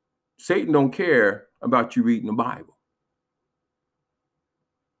works. Satan don't care about you reading the Bible.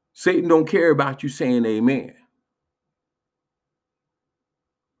 Satan don't care about you saying amen.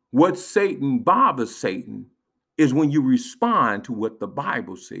 What Satan bothers Satan is when you respond to what the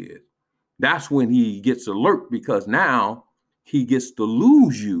Bible says. That's when he gets alert, because now he gets to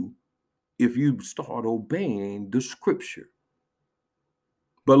lose you if you start obeying the scripture.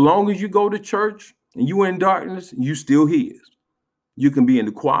 But long as you go to church and you in darkness, you still his. You can be in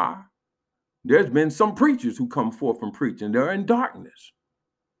the choir. There's been some preachers who come forth from preaching. They're in darkness.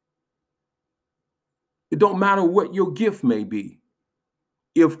 It don't matter what your gift may be.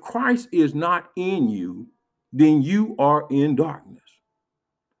 If Christ is not in you, then you are in darkness.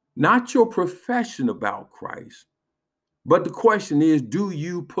 Not your profession about Christ, but the question is, do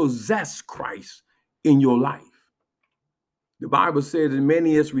you possess Christ in your life? The Bible says, as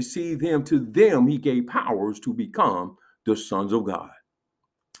many as received him, to them he gave powers to become the sons of God.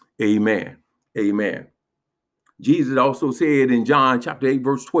 Amen. Amen. Jesus also said in John chapter 8,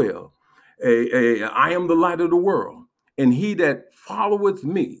 verse 12, I am the light of the world, and he that followeth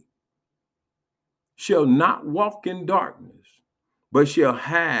me shall not walk in darkness, but shall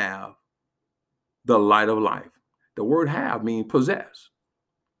have the light of life. The word have means possess.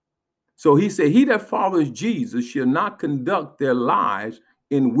 So he said, he that follows Jesus shall not conduct their lives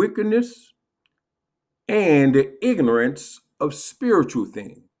in wickedness and the ignorance of spiritual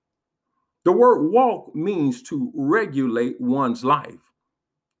things. The word walk means to regulate one's life,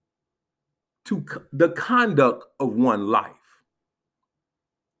 to the conduct of one's life.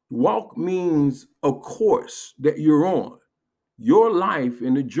 Walk means a course that you're on. Your life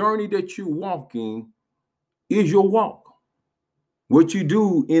and the journey that you're walking is your walk. What you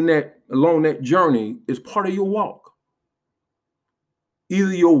do along that journey is part of your walk.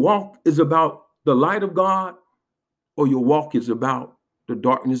 Either your walk is about the light of God, or your walk is about the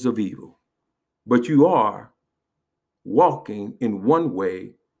darkness of evil. But you are walking in one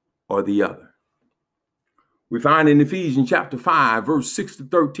way or the other. We find in Ephesians chapter 5, verse 6 to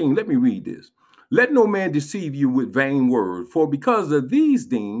 13. Let me read this. Let no man deceive you with vain words, for because of these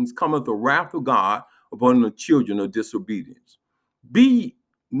things cometh the wrath of God upon the children of disobedience. Be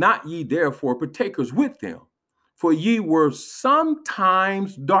not ye therefore partakers with them, for ye were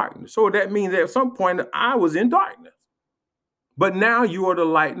sometimes darkness. So that means that at some point I was in darkness. But now you are the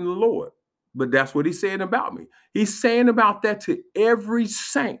light in the Lord. But that's what he's saying about me. He's saying about that to every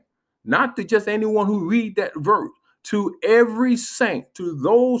saint, not to just anyone who read that verse. To every saint, to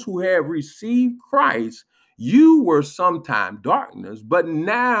those who have received Christ, you were sometime darkness, but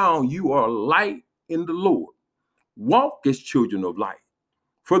now you are light in the Lord. Walk as children of light.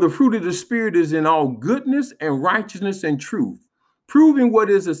 For the fruit of the Spirit is in all goodness and righteousness and truth, proving what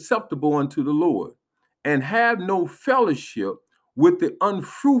is acceptable unto the Lord, and have no fellowship with the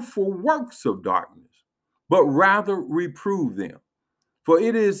unfruitful works of darkness, but rather reprove them. For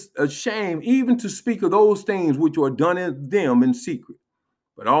it is a shame even to speak of those things which are done in them in secret.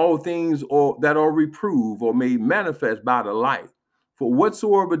 But all things that are reproved or made manifest by the light. For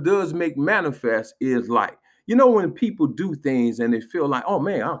whatsoever does make manifest is light. You know, when people do things and they feel like, oh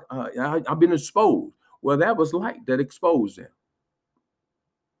man, I've been exposed. Well, that was light that exposed them.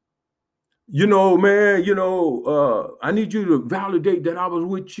 You know, man, I need you to validate that I was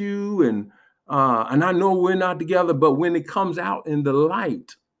with you, and I know we're not together, but when it comes out in the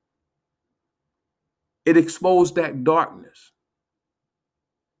light, it exposed that darkness.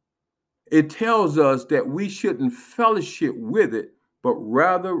 It tells us that we shouldn't fellowship with it, but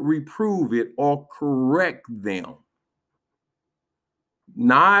rather reprove it or correct them.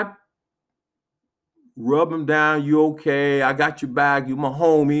 Not rub them down, you okay, I got your back, you my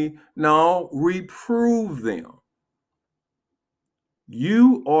homie. No, reprove them.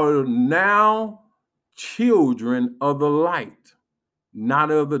 You are now children of the light, not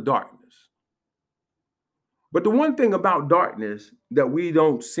of the darkness. But the one thing about darkness that we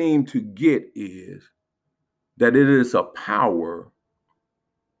don't seem to get is that it is a power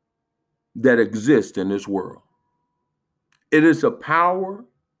that exists in this world. It is a power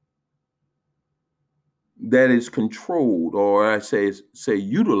that is controlled, or I say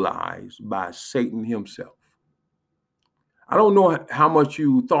utilized by Satan himself. I don't know how much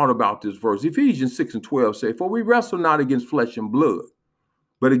you thought about this verse. Ephesians 6 and 12 say, for we wrestle not against flesh and blood,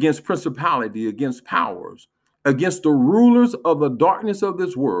 but against principality, against powers, against the rulers of the darkness of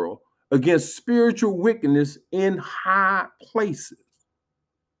this world, against spiritual wickedness in high places.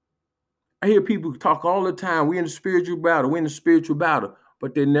 I hear people talk all the time, we're in the spiritual battle,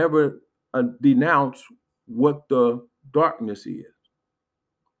 but they never denounce what the darkness is.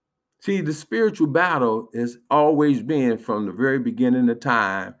 See, the spiritual battle has always been from the very beginning of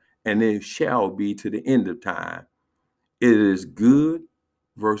time, and it shall be to the end of time. It is good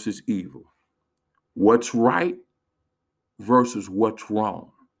versus evil. What's right versus what's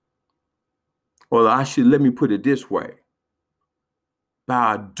wrong. Or let me put it this way.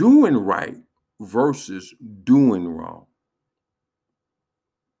 By doing right versus doing wrong.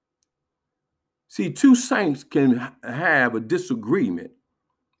 See, two saints can have a disagreement,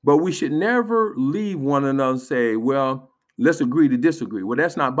 but we should never leave one another and say, well, let's agree to disagree. Well,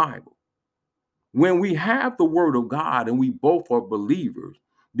 that's not Bible. When we have the word of God and we both are believers,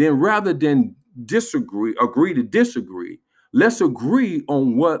 then rather than agree to disagree, let's agree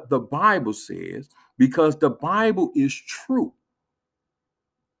on what the Bible says, because the Bible is true.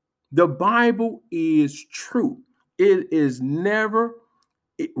 The Bible is true. It is never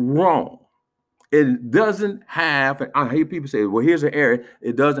wrong. It doesn't have, I hear people say, well, here's an error.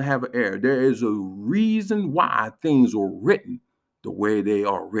 It doesn't have an error. There is a reason why things are written the way they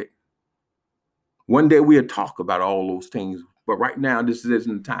are written. One day we'll talk about all those things, but right now this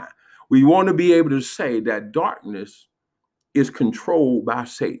isn't the time. We want to be able to say that darkness is controlled by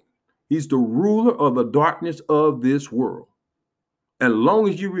Satan. He's the ruler of the darkness of this world. And as long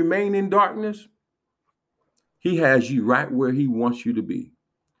as you remain in darkness, he has you right where he wants you to be.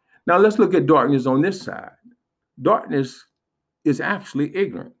 Now let's look at darkness on this side. Darkness is actually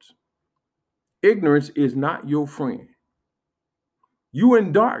ignorance. Ignorance is not your friend. You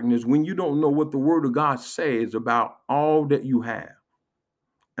in darkness when you don't know what the word of God says about all that you have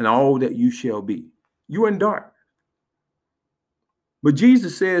and all that you shall be. You're in darkness. But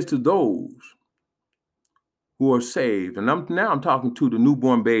Jesus says to those who are saved, and I'm talking to the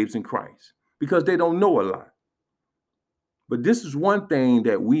newborn babes in Christ, because they don't know a lot. But this is one thing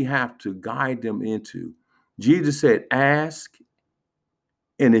that we have to guide them into. Jesus said, ask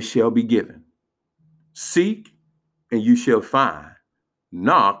and it shall be given. Seek and you shall find.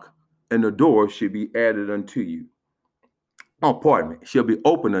 Knock and the door shall be added unto you. Oh, pardon me, shall be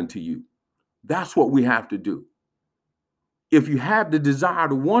open unto you. That's what we have to do. If you have the desire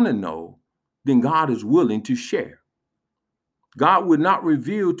to want to know, then God is willing to share. God would not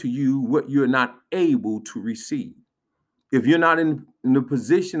reveal to you what you're not able to receive. If you're not in the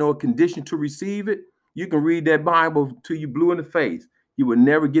position or condition to receive it, you can read that Bible till you blue in the face. You will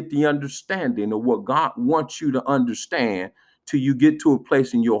never get the understanding of what God wants you to understand till you get to a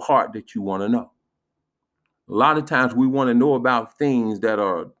place in your heart that you want to know. A lot of times we want to know about things that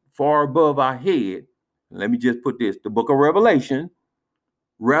are far above our head. Let me just put this, the book of Revelation,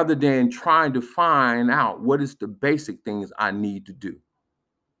 rather than trying to find out what is the basic things I need to do.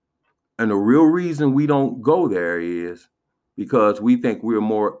 And the real reason we don't go there is because we think we're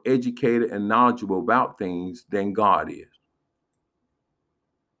more educated and knowledgeable about things than God is.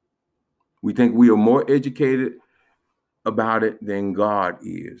 We think we are more educated about it than God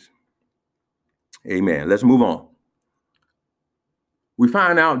is. Amen. Let's move on. We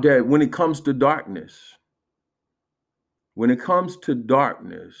find out that when it comes to darkness,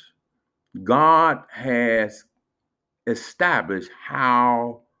 God has established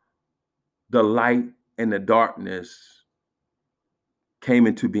how the light and the darkness came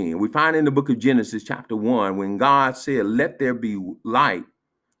into being. We find in the book of Genesis chapter 1, when God said, let there be light,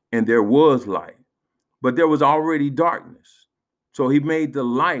 and there was light, but there was already darkness. So he made the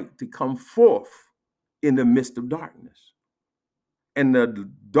light to come forth in the midst of darkness. And the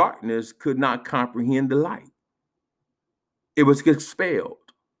darkness could not comprehend the light. It was expelled.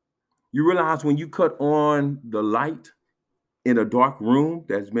 You realize when you cut on the light in a dark room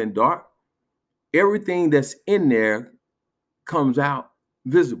that's been dark, everything that's in there comes out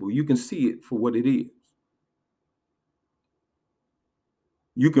visible. You can see it for what it is.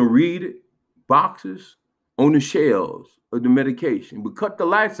 You can read it, boxes on the shelves of the medication, but cut the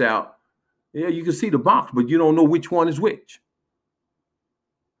lights out. Yeah, you can see the box, but you don't know which one is which.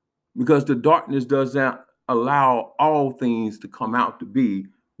 Because the darkness does not allow all things to come out to be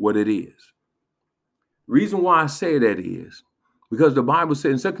what it is. Reason why I say that is because the Bible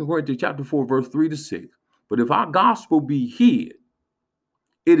says in 2 Corinthians chapter 4, verse 3-6, but if our gospel be hid,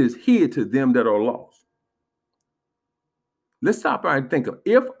 it is hid to them that are lost. Let's stop right and think of,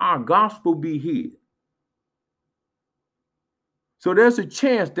 if our gospel be hid, so there's a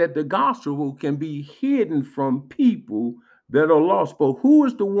chance that the gospel can be hidden from people that are lost. But who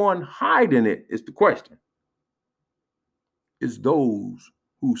is the one hiding it is the question. It's those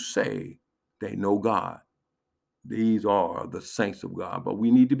who say they know God. These are the saints of God. But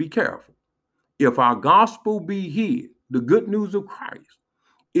we need to be careful. If our gospel be hid, the good news of Christ,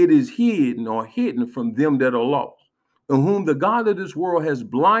 it is hidden from them that are lost, in whom the God of this world has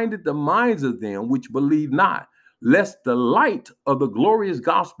blinded the minds of them which believe not, lest the light of the glorious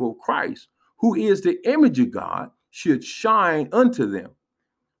gospel of Christ, who is the image of God, should shine unto them.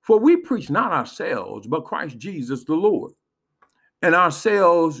 For we preach not ourselves, but Christ Jesus the Lord, and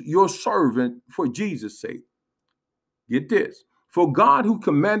ourselves your servant for Jesus' sake. Get this. For God, who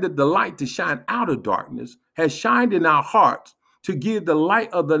commanded the light to shine out of darkness, has shined in our hearts to give the light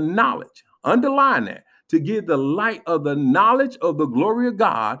of the knowledge, underline that, to give the light of the knowledge of the glory of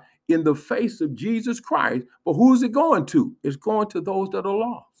God in the face of Jesus Christ. But who's it going to? It's going to those that are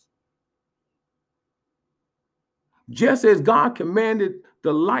lost. Just as God commanded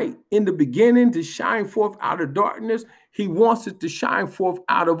the light in the beginning to shine forth out of darkness, he wants it to shine forth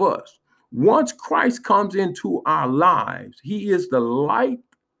out of us. Once Christ comes into our lives, he is the light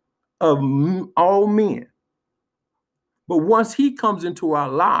of all men. But once he comes into our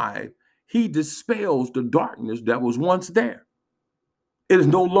life, he dispels the darkness that was once there. It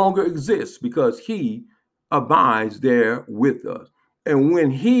no longer exists because he abides there with us. And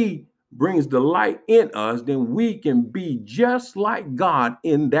when he brings the light in us, then we can be just like God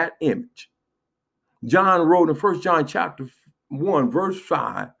in that image. John wrote in 1 John chapter 1, verse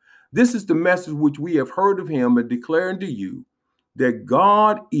 5, this is the message which we have heard of him and declare unto you, that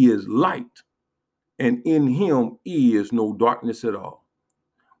God is light, and in him is no darkness at all.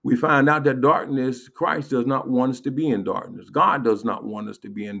 We find out that darkness, Christ does not want us to be in darkness. God does not want us to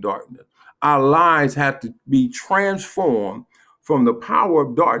be in darkness. Our lives have to be transformed from the power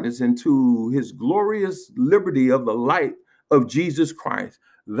of darkness into his glorious liberty of the light of Jesus Christ.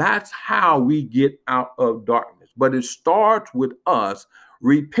 That's how we get out of darkness. But it starts with us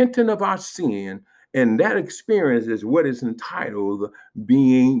repenting of our sin, and that experience is what is entitled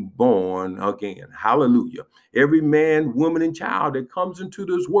being born again. Hallelujah. Every man, woman, and child that comes into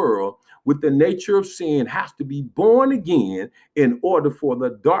this world with the nature of sin has to be born again in order for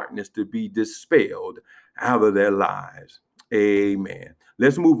the darkness to be dispelled out of their lives. Amen.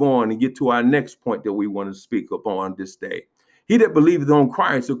 Let's move on and get to our next point that we want to speak upon this day. He that believeth on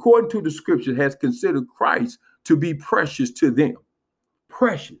Christ, according to the scripture, has considered Christ to be precious to them.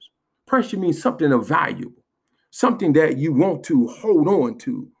 Precious. Precious means something of value, something that you want to hold on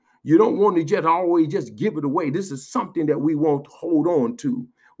to. You don't want to just always just give it away. This is something that we want to hold on to.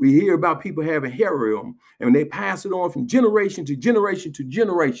 We hear about people having heirloom, and they pass it on from generation to generation to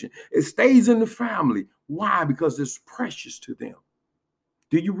generation. It stays in the family. Why? Because it's precious to them.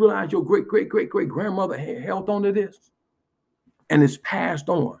 Did you realize your great-great-great-great-grandmother held on to this? And it's passed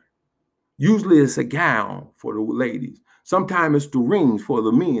on. Usually it's a gown for the ladies. Sometimes it's the rings for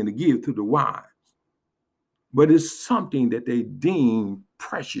the men to give to the wives. But it's something that they deem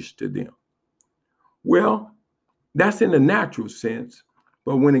precious to them. Well, that's in the natural sense.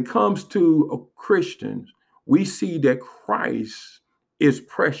 But when it comes to Christians, we see that Christ is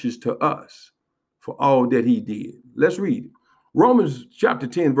precious to us for all that he did. Let's read it. Romans chapter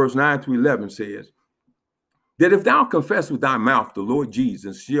 10, verse 9 through 11 says, that if thou confess with thy mouth the Lord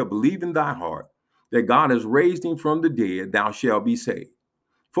Jesus, shall believe in thy heart that God has raised him from the dead, thou shalt be saved.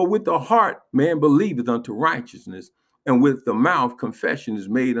 For with the heart man believeth unto righteousness, and with the mouth confession is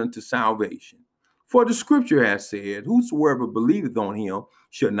made unto salvation. For the scripture has said, whosoever believeth on him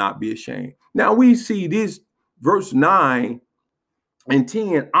shall not be ashamed. Now we see this verse 9 and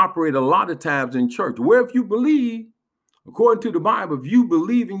 10 operate a lot of times in church, where if you believe, according to the Bible, if you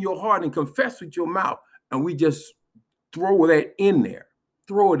believe in your heart and confess with your mouth, and we just throw that in there,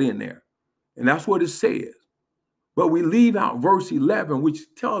 throw it in there. And that's what it says. But we leave out verse 11, which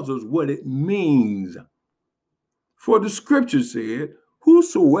tells us what it means. For the scripture said,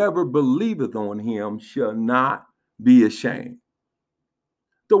 whosoever believeth on him shall not be ashamed.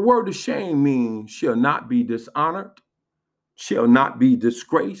 The word ashamed means shall not be dishonored, shall not be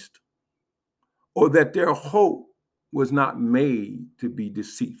disgraced, or that their hope was not made to be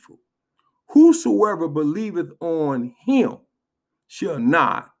deceitful. Whosoever believeth on him shall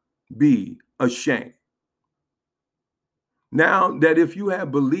not be ashamed. Now that if you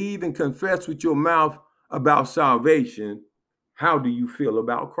have believed and confessed with your mouth about salvation, how do you feel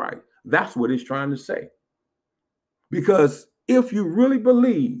about Christ? That's what it's trying to say. Because if you really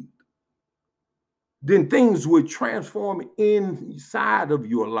believe, then things would transform inside of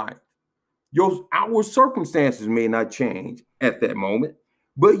your life. Your outward circumstances may not change at that moment,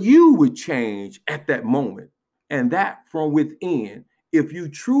 but you would change at that moment. and that from within. If you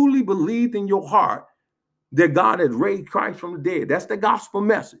truly believed in your heart that God has raised Christ from the dead, that's the gospel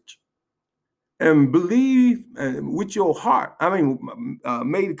message, and believe with your heart,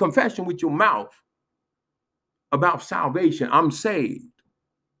 made a confession with your mouth about salvation, I'm saved.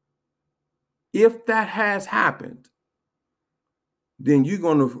 If that has happened, then you're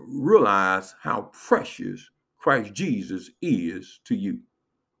going to realize how precious Christ Jesus is to you.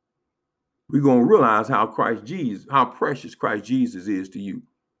 We're going to realize how precious Christ Jesus is to you.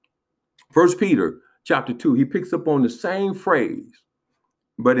 1 Peter chapter 2, he picks up on the same phrase,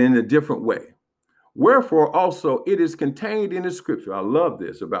 but in a different way. Wherefore also it is contained in the scripture. I love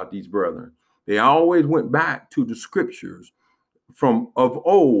this about these brethren. They always went back to the scriptures from of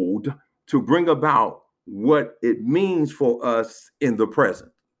old to bring about what it means for us in the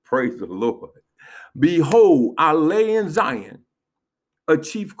present. Praise the Lord. Behold, I lay in Zion a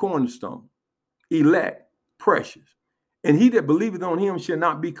chief cornerstone, elect, precious, and he that believeth on him shall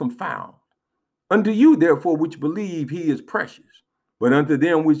not be confounded. Unto you, therefore, which believe, he is precious. But unto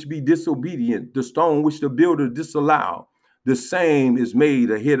them which be disobedient, the stone which the builder disallowed, the same is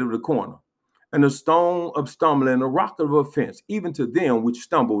made a head of the corner, and a stone of stumbling, and a rock of offense, even to them which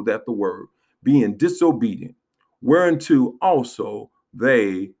stumbled at the word, being disobedient, whereunto also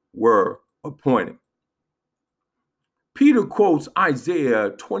they were appointed. Peter quotes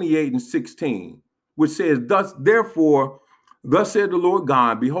Isaiah 28:16, which says, thus said the Lord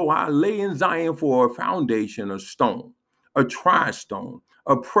God, behold, I lay in Zion for a foundation, a stone, a tried stone,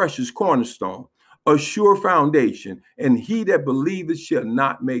 a precious cornerstone, a sure foundation, and he that believeth shall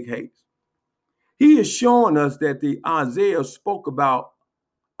not make haste. He is showing us that the Isaiah spoke about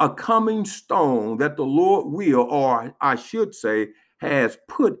a coming stone that the Lord will, or I should say, has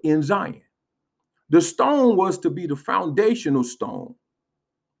put in Zion. The stone was to be the foundational stone,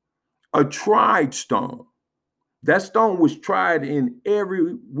 a tried stone. That stone was tried in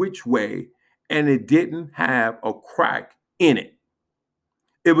every which way, and it didn't have a crack in it.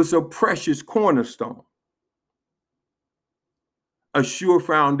 It was a precious cornerstone, a sure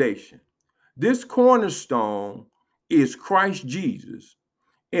foundation. This cornerstone is Christ Jesus,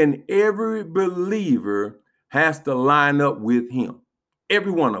 and every believer has to line up with him.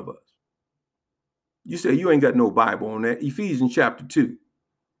 Every one of us. You say you ain't got no Bible on that. Ephesians chapter 2,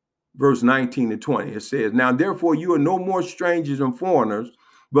 verse 19 and 20. It says, now therefore you are no more strangers and foreigners,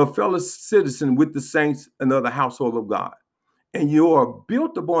 but fellow citizens with the saints and of the household of God. And you are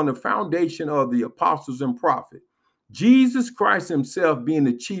built upon the foundation of the apostles and prophets, Jesus Christ himself being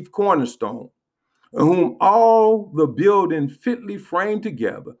the chief cornerstone, in whom all the building fitly framed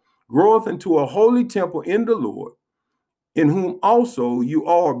together groweth into a holy temple in the Lord, in whom also you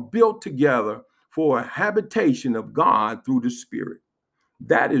are built together for a habitation of God through the Spirit.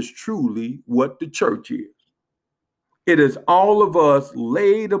 That is truly what the church is. It is all of us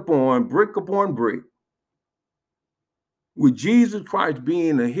laid upon brick, with Jesus Christ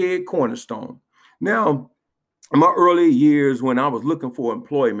being the head cornerstone. Now, in my early years when I was looking for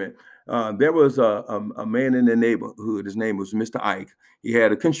employment, there was a man in the neighborhood. His name was Mr. Ike. He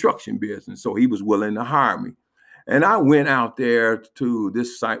had a construction business, so he was willing to hire me. And I went out there to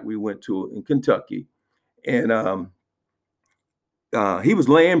this site we went to in Kentucky, and he was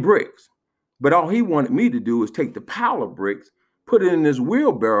laying bricks. But all he wanted me to do was take the pile of bricks, put it in this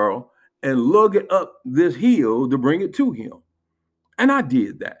wheelbarrow, and lug it up this hill to bring it to him. And I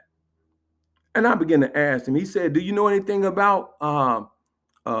did that. And I began to ask him. He said, do you know anything about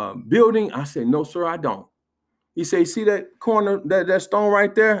building? I said, no, sir, I don't. He said, see that corner, that stone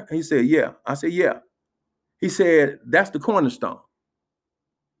right there? And he said, yeah. I said, yeah. He said, that's the cornerstone.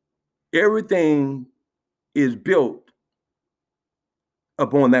 Everything is built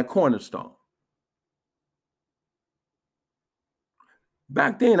upon that cornerstone.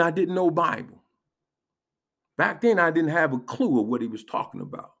 Back then, I didn't know Bible. Back then, I didn't have a clue of what he was talking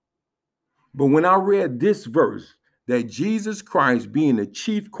about. But when I read this verse, that Jesus Christ being the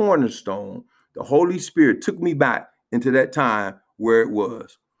chief cornerstone, the Holy Spirit took me back into that time where it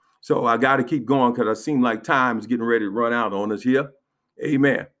was. So I got to keep going because I seem like time is getting ready to run out on us here.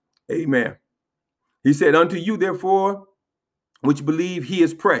 Amen. Amen. He said, unto you, therefore, which believe, he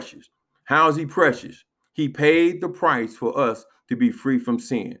is precious. How is he precious? He paid the price for us to be free from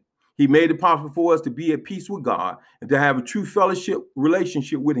sin. He made it possible for us to be at peace with God and to have a true fellowship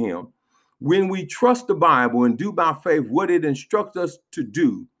relationship with him. When we trust the Bible and do by faith what it instructs us to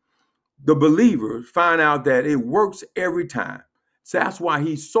do, the believers find out that it works every time. So that's why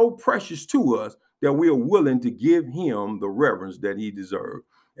he's so precious to us that we are willing to give him the reverence that he deserves.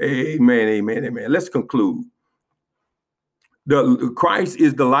 Amen, amen, amen. Let's conclude. Christ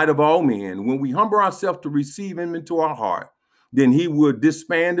is the light of all men. When we humble ourselves to receive him into our heart, then he will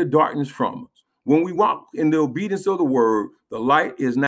disband the darkness from us. When we walk in the obedience of the word, the light is now